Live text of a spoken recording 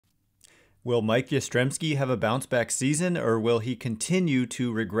Will Mike Yastrzemski have a bounce-back season, or will he continue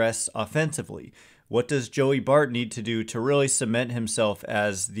to regress offensively? What does Joey Bart need to do to really cement himself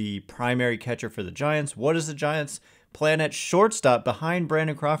as the primary catcher for the Giants? What is the Giants' plan at shortstop behind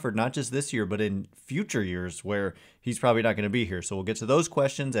Brandon Crawford, not just this year, but in future years where he's probably not going to be here? So we'll get to those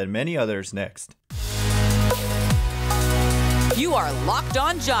questions and many others next. You are Locked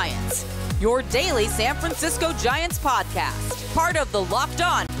On Giants, your daily San Francisco Giants podcast. Part of the Locked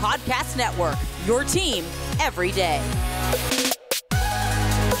On Podcast Network, your team every day.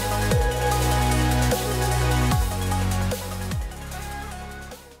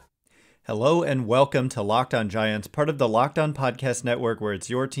 Hello and welcome to Locked On Giants, part of the Locked On Podcast Network, where it's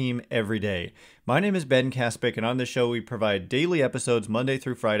your team every day. My name is Ben Kaspick, and on this show we provide daily episodes Monday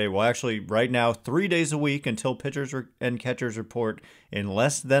through Friday. Well, actually, right now, 3 days a week until pitchers and catchers report in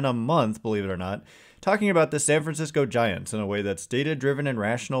less than a month, believe it or not, talking about the San Francisco Giants in a way that's data-driven and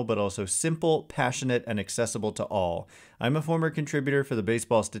rational, but also simple, passionate, and accessible to all. I'm a former contributor for the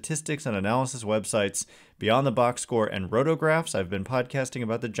baseball statistics and analysis websites Beyond the Box Score and Rotographs. I've been podcasting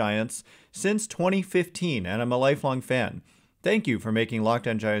about the Giants since 2015, and I'm a lifelong fan. Thank you for making Locked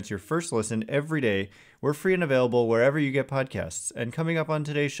On Giants your first listen every day. We're free and available wherever you get podcasts. And coming up on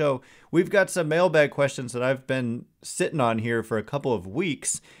today's show, we've got some mailbag questions that I've been sitting on here for a couple of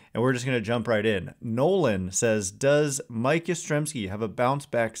weeks, and we're just going to jump right in. Nolan says, does Mike Yastrzemski have a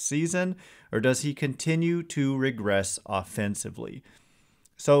bounce-back season, or does he continue to regress offensively?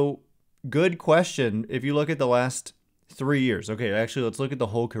 So, good question. If you look at the last 3 years. Okay, actually, let's look at the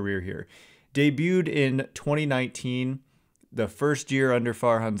whole career here. Debuted in 2019. The first year under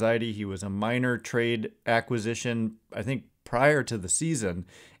Farhan Zaidi, he was a minor trade acquisition, I think, prior to the season,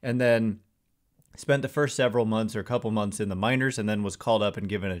 and then spent the first several months or a couple months in the minors and then was called up and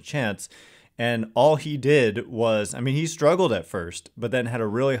given a chance. And all he did was, he struggled at first, but then had a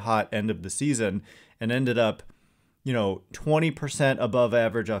really hot end of the season and ended up, 20% above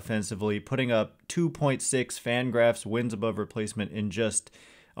average offensively, putting up 2.6 Fangraphs wins above replacement in just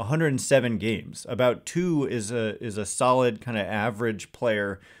 107 games. About 2 is a solid kind of average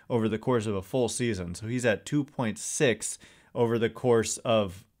player over the course of a full season. So he's at 2.6 over the course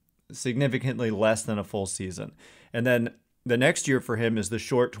of significantly less than a full season. And then the next year for him is the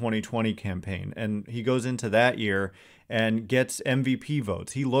short 2020 campaign. And he goes into that year and gets MVP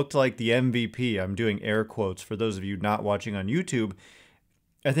votes. He looked like the MVP. I'm doing air quotes for those of you not watching on YouTube.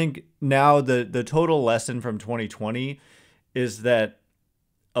 I think now the total lesson from 2020 is that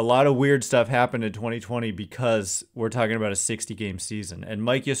a lot of weird stuff happened in 2020 because we're talking about a 60-game season. And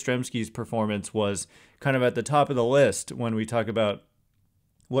Mike Yastrzemski's performance was kind of at the top of the list when we talk about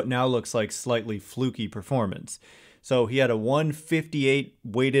what now looks like slightly fluky performance. So he had a 158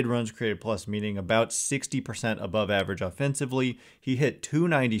 weighted runs created plus, meaning about 60% above average offensively. He hit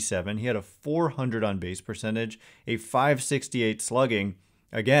 297. He had a 400 on base percentage, a 568 slugging.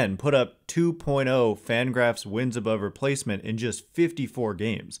 Again, put up 2.0 Fangraphs wins above replacement in just 54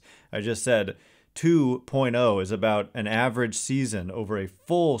 games. I just said 2.0 is about an average season over a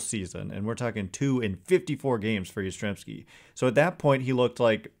full season, and we're talking 2 in 54 games for Yastrzemski. So at that point, he looked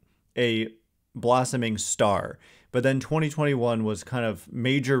like a blossoming star. But then 2021 was kind of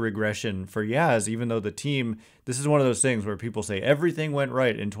major regression for Yaz, even though the team, this is one of those things where people say everything went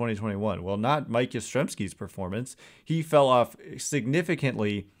right in 2021. Well, not Mike Yastrzemski's performance. He fell off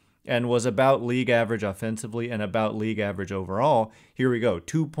significantly and was about league average offensively and about league average overall. Here we go,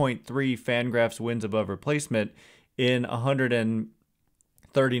 2.3 Fangraphs wins above replacement in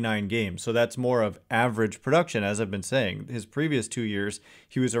 139 games. So that's more of average production, as I've been saying. His previous 2 years,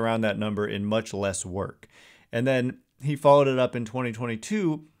 he was around that number in much less work. And then he followed it up in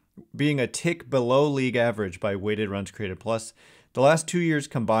 2022, being a tick below league average by weighted runs created plus. The last 2 years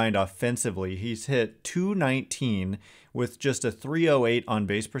combined offensively, he's hit 219 with just a 308 on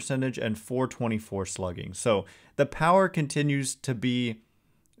base percentage and 424 slugging. So the power continues to be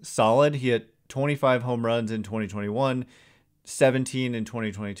solid. He hit 25 home runs in 2021, 17 in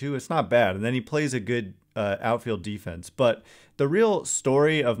 2022. It's not bad. And then he plays a good outfield defense. But the real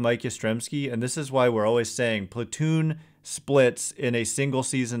story of Mike Yastrzemski, and this is why we're always saying platoon splits in a single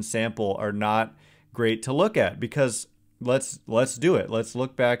season sample are not great to look at, because let's do it. Let's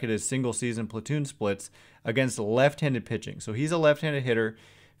look back at his single season platoon splits against left-handed pitching. So he's a left-handed hitter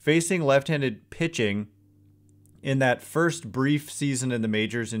facing left-handed pitching in that first brief season in the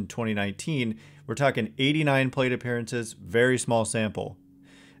majors in 2019. We're talking 89 plate appearances, very small sample.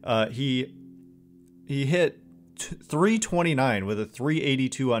 He hit 329 with a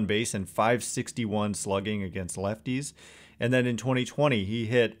 382 on base and 561 slugging against lefties. And then in 2020, he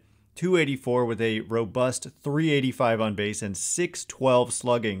hit .284 with a robust .385 on base and .612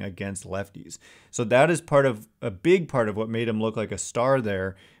 slugging against lefties. So that is a big part of what made him look like a star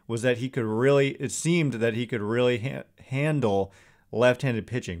there, was that it seemed that he could really handle left-handed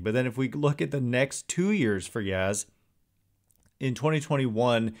pitching. But then if we look at the next 2 years for Yaz, in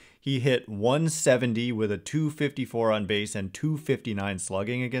 2021, he hit .170 with a .254 on base and .259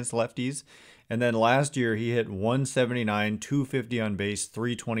 slugging against lefties. And then last year, he hit .179, .250 on base,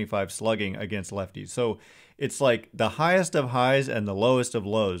 .325 slugging against lefties. So it's like the highest of highs and the lowest of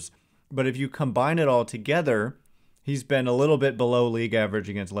lows. But if you combine it all together, he's been a little bit below league average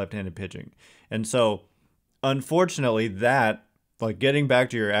against left-handed pitching. And so, unfortunately, like getting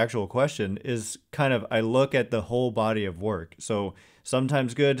back to your actual question, is kind of, I look at the whole body of work. So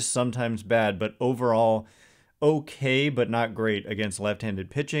sometimes good, sometimes bad, but overall okay, but not great against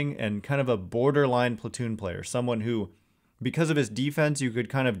left-handed pitching, and kind of a borderline platoon player. Someone who, because of his defense, you could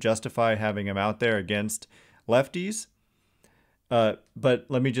kind of justify having him out there against lefties. But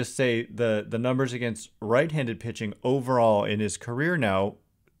let me just say the numbers against right-handed pitching overall in his career now,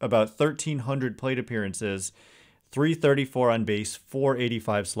 about 1,300 plate appearances, .334 on base,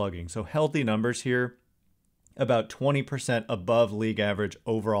 .485 slugging. So healthy numbers here, about 20% above league average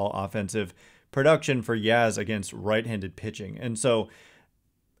overall offensive production for Yaz against right-handed pitching. And so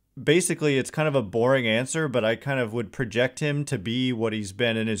basically it's kind of a boring answer, but I kind of would project him to be what he's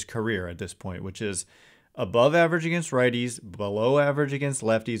been in his career at this point, which is above average against righties, below average against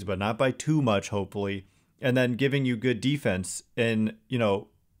lefties, but not by too much, hopefully, and then giving you good defense and,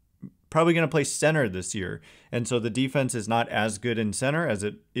 probably going to play center this year. And so the defense is not as good in center as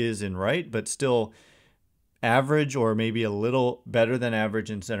it is in right, but still average or maybe a little better than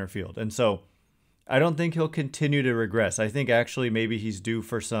average in center field. And so I don't think he'll continue to regress. I think actually maybe he's due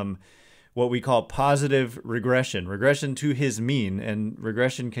for some what we call positive regression to his mean, and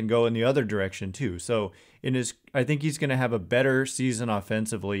regression can go in the other direction too. So I think he's going to have a better season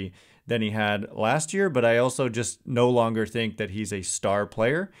offensively than he had last year, but I also just no longer think that he's a star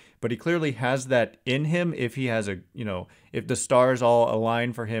player, but he clearly has that in him if he has if the stars all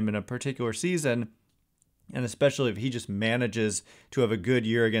align for him in a particular season, and especially if he just manages to have a good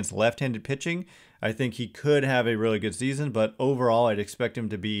year against left-handed pitching, I think he could have a really good season, but overall I'd expect him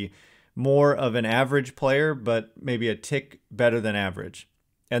to be more of an average player, but maybe a tick better than average.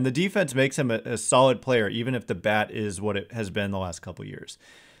 And the defense makes him a solid player, even if the bat is what it has been the last couple years.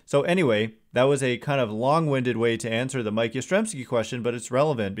 So anyway, that was a kind of long-winded way to answer the Mike Yastrzemski question, but it's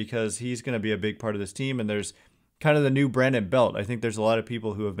relevant because he's going to be a big part of this team, and there's kind of the new Brandon Belt. I think there's a lot of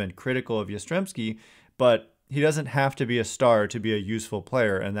people who have been critical of Yastrzemski, but he doesn't have to be a star to be a useful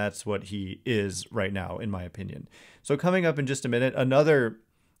player, and that's what he is right now, in my opinion. So coming up in just a minute, another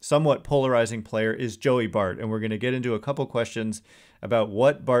somewhat polarizing player is Joey Bart, and we're going to get into a couple questions about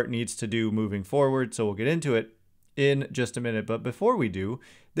what Bart needs to do moving forward, so we'll get into it in just a minute. But before we do,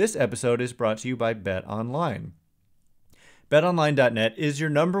 this episode is brought to you by BetOnline. BetOnline.net is your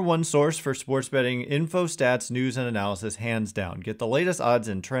 #1 source for sports betting info, stats, news, and analysis, hands down. Get the latest odds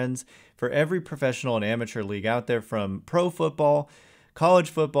and trends for every professional and amateur league out there, from pro football, college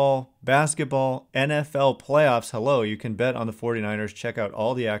football, basketball, NFL playoffs. Hello, you can bet on the 49ers. Check out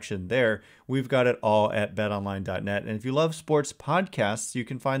all the action there. We've got it all at betonline.net. And if you love sports podcasts, you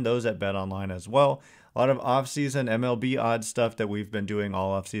can find those at BetOnline as well. A lot of off-season MLB odds stuff that we've been doing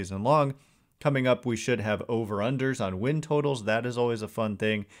all off-season long. Coming up, we should have over-unders on win totals. That is always a fun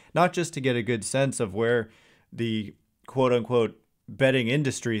thing, not just to get a good sense of where the quote-unquote betting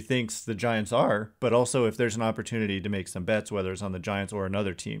industry thinks the Giants are, but also if there's an opportunity to make some bets, whether it's on the Giants or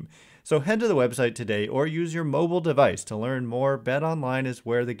another team. So head to the website today or use your mobile device to learn more. BetOnline is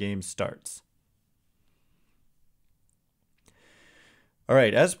where the game starts. All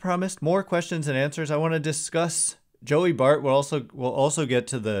right, as promised, more questions and answers. I want to discuss Joey Bart. We'll also get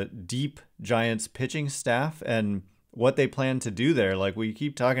to the deep Giants pitching staff and what they plan to do there. Like we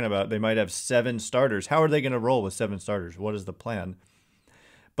keep talking about, they might have 7 starters. How are they going to roll with 7 starters? What is the plan?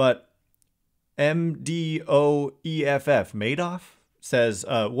 But MDOEFF, Madoff, says,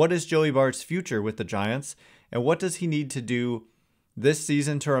 what is Joey Bart's future with the Giants? And what does he need to do this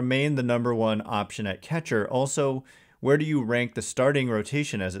season to remain the #1 option at catcher? Also, where do you rank the starting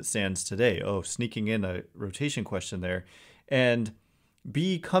rotation as it stands today? Oh, sneaking in a rotation question there. And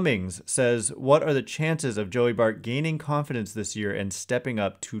B. Cummings says, what are the chances of Joey Bart gaining confidence this year and stepping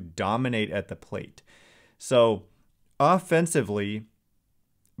up to dominate at the plate? So offensively,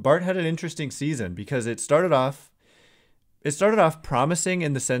 Bart had an interesting season because it started off promising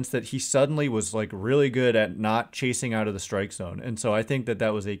in the sense that he suddenly was like really good at not chasing out of the strike zone. And so I think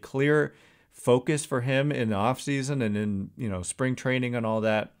that was a clear focus for him in the offseason and in spring training and all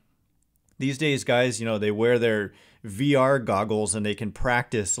that. These days, guys, they wear their VR goggles and they can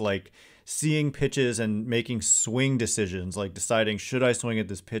practice like seeing pitches and making swing decisions, like deciding, should I swing at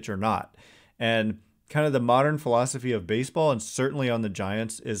this pitch or not? And kind of the modern philosophy of baseball, and certainly on the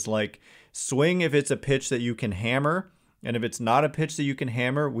Giants, is like swing if it's a pitch that you can hammer. And if it's not a pitch that you can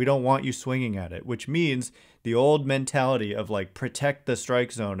hammer, we don't want you swinging at it, which means the old mentality of like protect the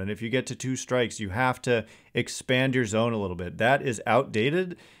strike zone. And if you get to 2 strikes, you have to expand your zone a little bit. That is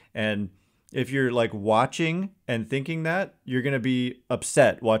outdated. And if you're like watching and thinking that, you're going to be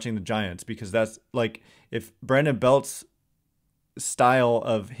upset watching the Giants, because that's like, if Brandon Belt's style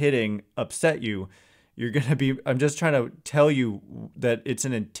of hitting upset you, you're going to be, I'm just trying to tell you that it's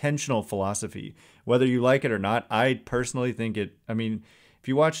an intentional philosophy, whether you like it or not. I personally think if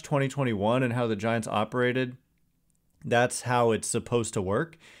you watch 2021 and how the Giants operated, that's how it's supposed to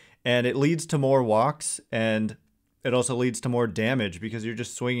work. And it leads to more walks, and it also leads to more damage because you're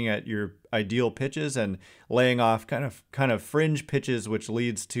just swinging at your ideal pitches and laying off kind of fringe pitches, which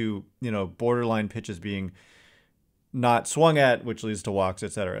leads to, borderline pitches being not swung at, which leads to walks,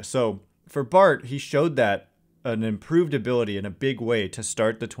 etc. So for Bart, he showed that an improved ability in a big way to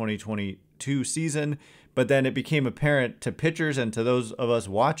start the 2022 season, but then it became apparent to pitchers and to those of us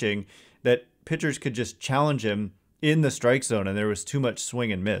watching that pitchers could just challenge him in the strike zone, and there was too much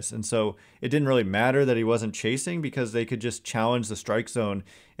swing and miss. And so it didn't really matter that he wasn't chasing, because they could just challenge the strike zone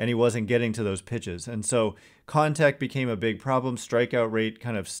and he wasn't getting to those pitches. And so contact became a big problem. Strikeout rate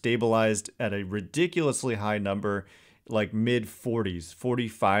kind of stabilized at a ridiculously high number, like mid 40s,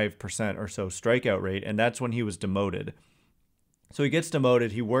 45% or so strikeout rate. And that's when he was demoted. So he gets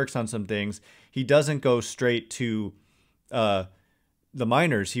demoted. He works on some things. He doesn't go straight to the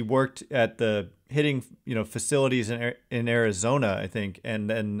minors. He worked at the hitting, facilities in Arizona, I think, and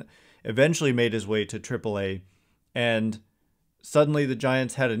then eventually made his way to AAA. And suddenly the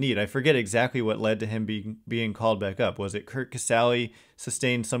Giants had a need. I forget exactly what led to him being called back up. Was it Kurt Casale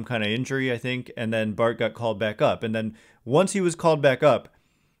sustained some kind of injury, I think, and then Bart got called back up. And then once he was called back up,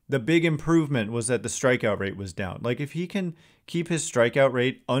 the big improvement was that the strikeout rate was down. Like, if he can keep his strikeout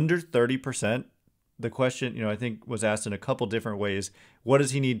rate under 30%, the question, I think was asked in a couple different ways. What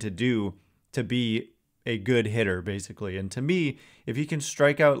does he need to do to be a good hitter, basically? And to me, if he can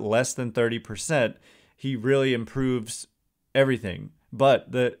strike out less than 30%, he really improves everything.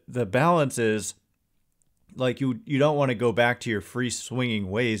 But the balance is, like, you don't want to go back to your free swinging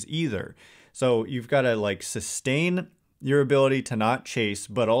ways either. So you've got to like sustain your ability to not chase,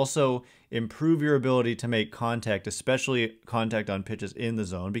 but also improve your ability to make contact, especially contact on pitches in the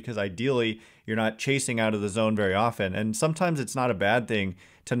zone, because ideally you're not chasing out of the zone very often. And sometimes it's not a bad thing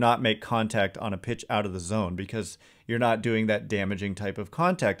to not make contact on a pitch out of the zone, because you're not doing that damaging type of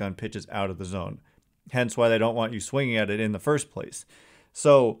contact on pitches out of the zone. Hence why they don't want you swinging at it in the first place.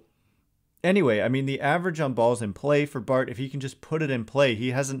 So anyway, the average on balls in play for Bart, if he can just put it in play, he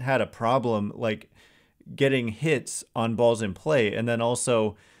hasn't had a problem like getting hits on balls in play, and then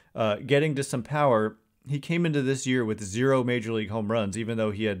also getting to some power. He came into this year with 0 major league home runs, even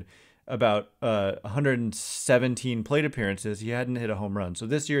though he had about 117 plate appearances. He hadn't hit a home run. So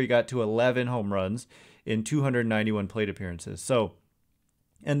this year he got to 11 home runs in 291 plate appearances. So,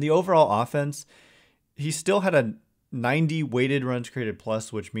 and the overall offense, he still had a 90 weighted runs created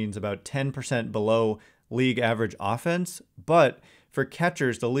plus, which means about 10% below league average offense. But for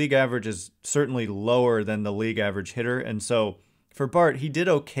catchers, the league average is certainly lower than the league average hitter. And so for Bart, he did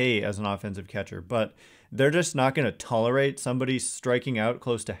okay as an offensive catcher, but they're just not going to tolerate somebody striking out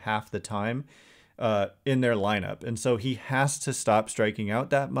close to half the time in their lineup. And so he has to stop striking out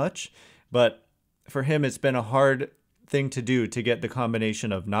that much. But for him, it's been a hard thing to do, to get the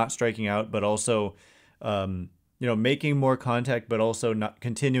combination of not striking out, but also, making more contact, but also not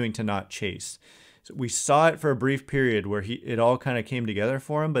continuing to not chase. So we saw it for a brief period where it all kind of came together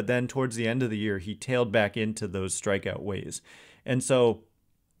for him, but then towards the end of the year, he tailed back into those strikeout ways. And so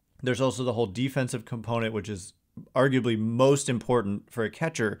there's also the whole defensive component, which is arguably most important for a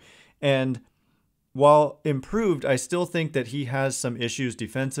catcher. And while improved, I still think that he has some issues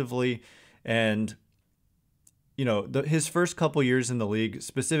defensively. And, his first couple years in the league,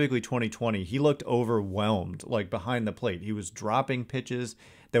 specifically 2020, he looked overwhelmed, like behind the plate. He was dropping pitches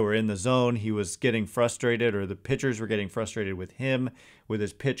that were in the zone. He was getting frustrated, or the pitchers were getting frustrated with him, with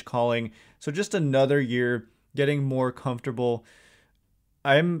his pitch calling. So just another year getting more comfortable.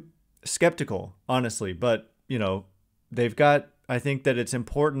 I'm skeptical, honestly, but, I think that it's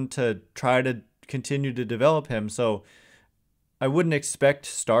important to try to continue to develop him. So I wouldn't expect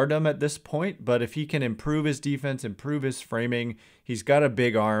stardom at this point, but if he can improve his defense, improve his framing, he's got a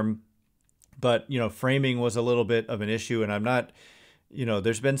big arm, but, framing was a little bit of an issue, and I'm not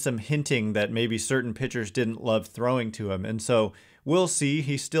there's been some hinting that maybe certain pitchers didn't love throwing to him. And so we'll see.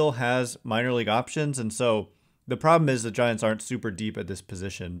 He still has minor league options. And so the problem is the Giants aren't super deep at this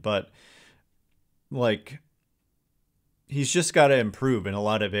position, but like he's just got to improve in a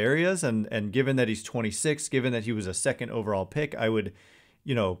lot of areas. And given that he's 26, given that he was a second overall pick, I would,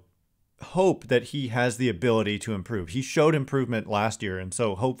 hope that he has the ability to improve. He showed improvement last year. And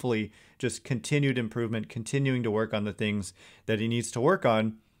so hopefully just continued improvement, continuing to work on the things that he needs to work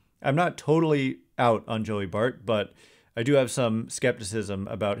on. I'm not totally out on Joey Bart, but I do have some skepticism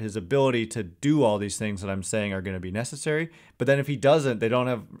about his ability to do all these things that I'm saying are going to be necessary. But then if he doesn't, they don't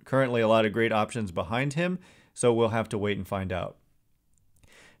have currently a lot of great options behind him. So we'll have to wait and find out.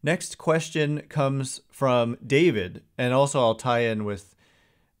 Next question comes from David. And also I'll tie in with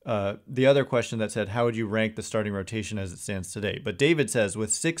the other question that said, how would you rank the starting rotation as it stands today? But David says,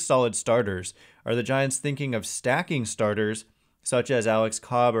 with 6 solid starters, are the Giants thinking of stacking starters such as Alex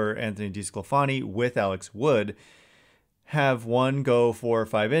Cobb or Anthony DeSclafani with Alex Wood? Have one go 4 or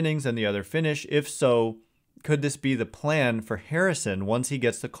 5 innings and the other finish? If so, could this be the plan for Harrison once he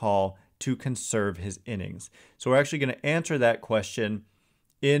gets the call to conserve his innings? So we're actually going to answer that question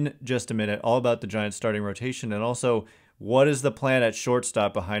in just a minute, all about the Giants starting rotation, and also what is the plan at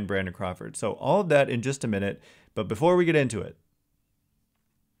shortstop behind Brandon Crawford. So all of that in just a minute, but before we get into it,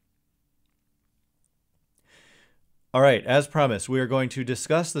 all right, as promised, we are going to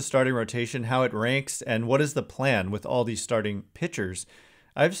discuss the starting rotation, how it ranks, and what is the plan with all these starting pitchers.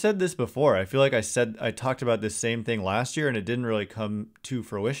 I've said this before. I feel like I talked about this same thing last year, and it didn't really come to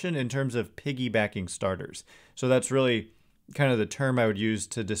fruition in terms of piggybacking starters. So that's really kind of the term I would use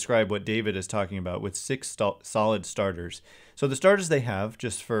to describe what David is talking about with 6 solid starters. So the starters they have,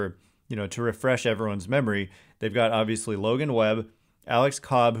 just for, to refresh everyone's memory, they've got obviously Logan Webb, Alex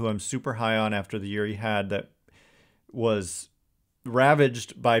Cobb, who I'm super high on after the year he had that was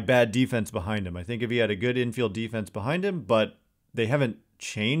ravaged by bad defense behind him. I think if he had a good infield defense behind him, but they haven't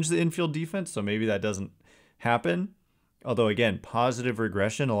changed the infield defense, so maybe that doesn't happen. Although, again, positive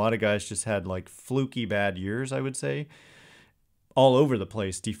regression. A lot of guys just had like fluky bad years, I would say, all over the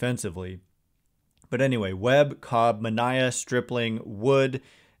place defensively. But anyway, Webb, Cobb, Manaea, Stripling, Wood,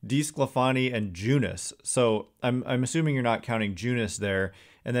 DeSclafani, and Junis. So I'm assuming you're not counting Junis there.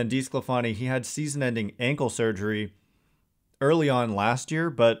 And then DeSclafani, he had season-ending ankle surgery early on last year,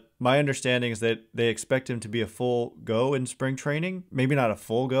 but my understanding is that they expect him to be a full go in spring training. Maybe not a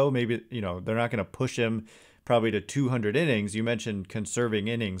full go. Maybe, they're not going to push him probably to 200 innings. You mentioned conserving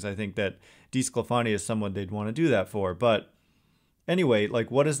innings. I think that DeSclafani is someone they'd want to do that for. But anyway,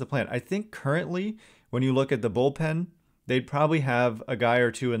 what is the plan? I think currently, when you look at the bullpen, they'd probably have a guy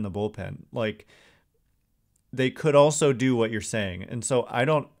or two in the bullpen. They could also do what you're saying. And so I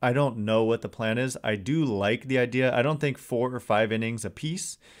don't know what the plan is. I do like the idea. I don't think 4 or 5 innings a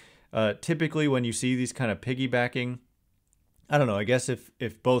piece. Typically when you see these kind of piggybacking, I don't know, I guess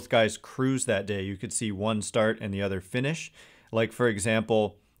if both guys cruise that day, you could see one start and the other finish. Like, for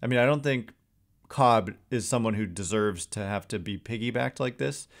example, I don't think Cobb is someone who deserves to have to be piggybacked like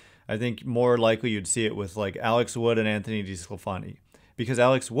this. I think more likely you'd see it with Alex Wood and Anthony DeSclafani. Because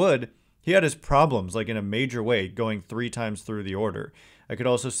Alex Wood, he had his problems in a major way going 3 times through the order. I could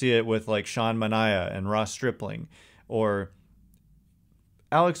also see it with Sean Manaea and Ross Stripling, or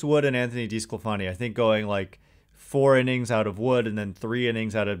Alex Wood and Anthony DeSclafani. I think going 4 innings out of Wood and then 3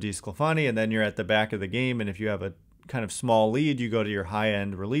 innings out of DeSclafani, and then you're at the back of the game. And if you have a kind of small lead, you go to your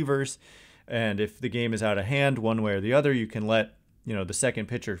high-end relievers. And if the game is out of hand one way or the other, you can let the second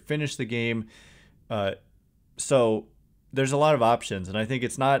pitcher finish the game. So there's a lot of options, and I think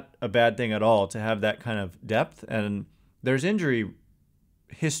it's not a bad thing at all to have that kind of depth. And there's injury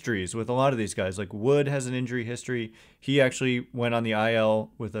histories with a lot of these guys. Wood has an injury history. He actually went on the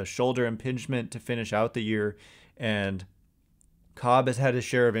IL with a shoulder impingement to finish out the year, and Cobb has had his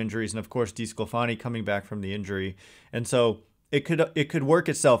share of injuries, and of course DeSclafani coming back from the injury. And so it could work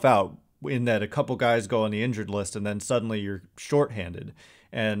itself out in that a couple guys go on the injured list and then suddenly you're shorthanded.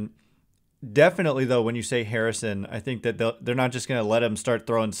 And definitely, though, when you say Harrison, I think that they're not just going to let him start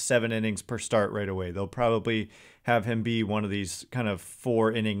throwing 7 innings per start right away. They'll probably have him be one of these kind of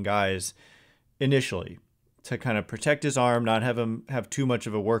 4-inning guys initially to kind of protect his arm, not have him have too much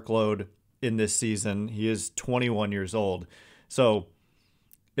of a workload in this season. He is 21 years old. So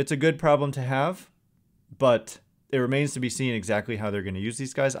it's a good problem to have, but it remains to be seen exactly how they're going to use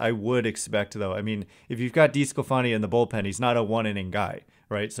these guys. I would expect, though, if you've got DeSclafani in the bullpen, he's not a 1-inning guy,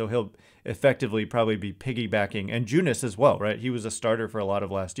 right? So he'll effectively probably be piggybacking, and Junis as well, right? He was a starter for a lot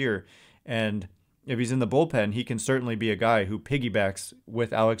of last year, and if he's in the bullpen, he can certainly be a guy who piggybacks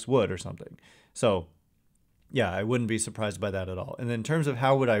with Alex Wood or something. So yeah, I wouldn't be surprised by that at all. And in terms of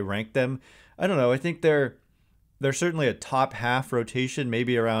how would I rank them, I don't know. I think they're certainly a top half rotation,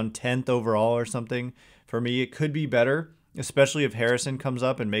 maybe around 10th overall or something. For me, it could be better, especially if Harrison comes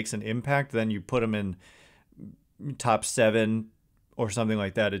up and makes an impact. Then you put him in top 7 or something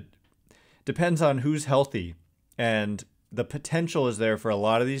like that. It depends on who's healthy, and the potential is there for a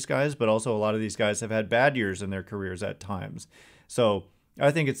lot of these guys, but also a lot of these guys have had bad years in their careers at times. So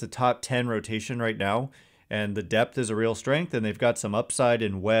I think it's the top 10 rotation right now, and the depth is a real strength, and they've got some upside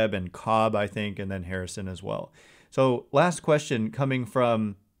in Webb and Cobb, I think, and then Harrison as well. So last question coming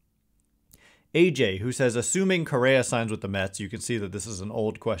from AJ, who says, assuming Correa signs with the Mets, you can see that this is an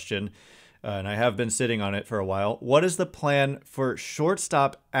old question, and I have been sitting on it for a while. What is the plan for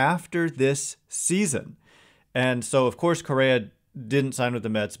shortstop after this season? And so, of course, Correa didn't sign with the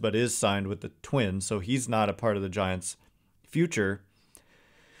Mets, but is signed with the Twins, so he's not a part of the Giants' future.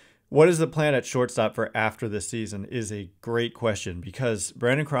 What is the plan at shortstop for after this season is a great question, because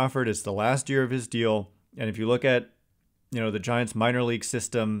Brandon Crawford is the last year of his deal. And if you look at, the Giants minor league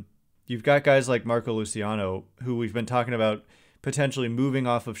system, you've got guys like Marco Luciano, who we've been talking about potentially moving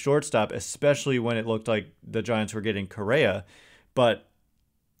off of shortstop, especially when it looked like the Giants were getting Correa. But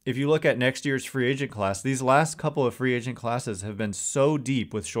if you look at next year's free agent class, these last couple of free agent classes have been so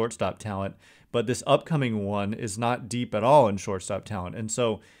deep with shortstop talent, but this upcoming one is not deep at all in shortstop talent. And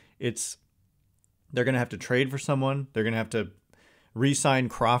so they're going to have to trade for someone. They're going to have to re-sign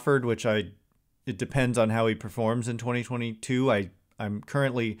Crawford, which it depends on how he performs in 2022. I'm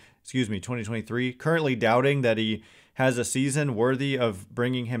currently, 2023, currently doubting that he has a season worthy of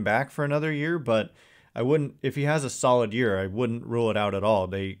bringing him back for another year, but I wouldn't, if he has a solid year, I wouldn't rule it out at all.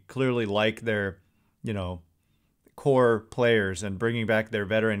 They clearly like their, core players and bringing back their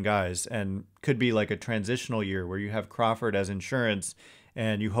veteran guys, and could be like a transitional year where you have Crawford as insurance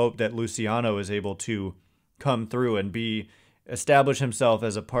and you hope that Luciano is able to come through and establish himself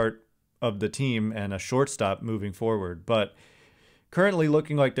as a part of the team and a shortstop moving forward. But currently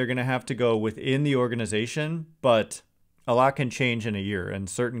looking like they're going to have to go within the organization, but a lot can change in a year, and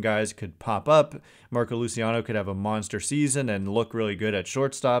certain guys could pop up. Marco Luciano could have a monster season and look really good at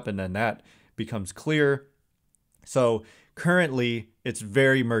shortstop, and then that becomes clear. So currently it's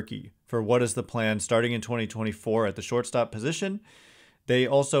very murky for what is the plan starting in 2024 at the shortstop position. They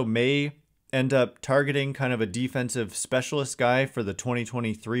also may end up targeting kind of a defensive specialist guy for the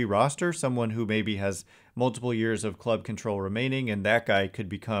 2023 roster, someone who maybe has multiple years of club control remaining, and that guy could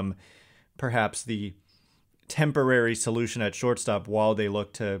become perhaps the temporary solution at shortstop while they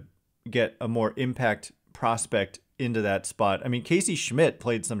look to get a more impact prospect into that spot. I mean, Casey Schmidt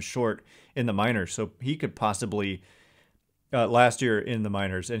played some short in the minors, so he could possibly, last year in the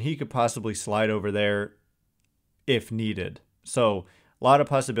minors, and he could possibly slide over there if needed. So a lot of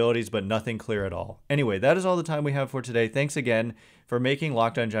possibilities, but nothing clear at all. Anyway, that is all the time we have for today. Thanks again for making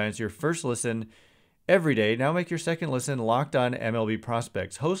Locked On Giants your first listen every day. Now make your second listen Locked On MLB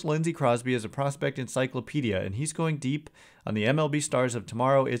Prospects. Host Lindsey Crosby is a prospect encyclopedia, and he's going deep on the MLB stars of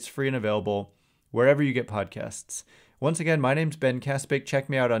tomorrow. It's free and available wherever you get podcasts. Once again, my name's Ben Kaspick. Check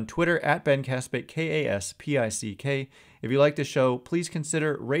me out on Twitter at Ben Kaspick, Kaspick. If you like the show, please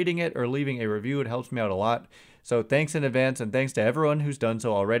consider rating it or leaving a review. It helps me out a lot. So thanks in advance, and thanks to everyone who's done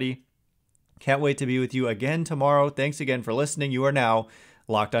so already. Can't wait to be with you again tomorrow. Thanks again for listening. You are now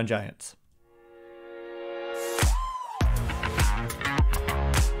Locked On Giants.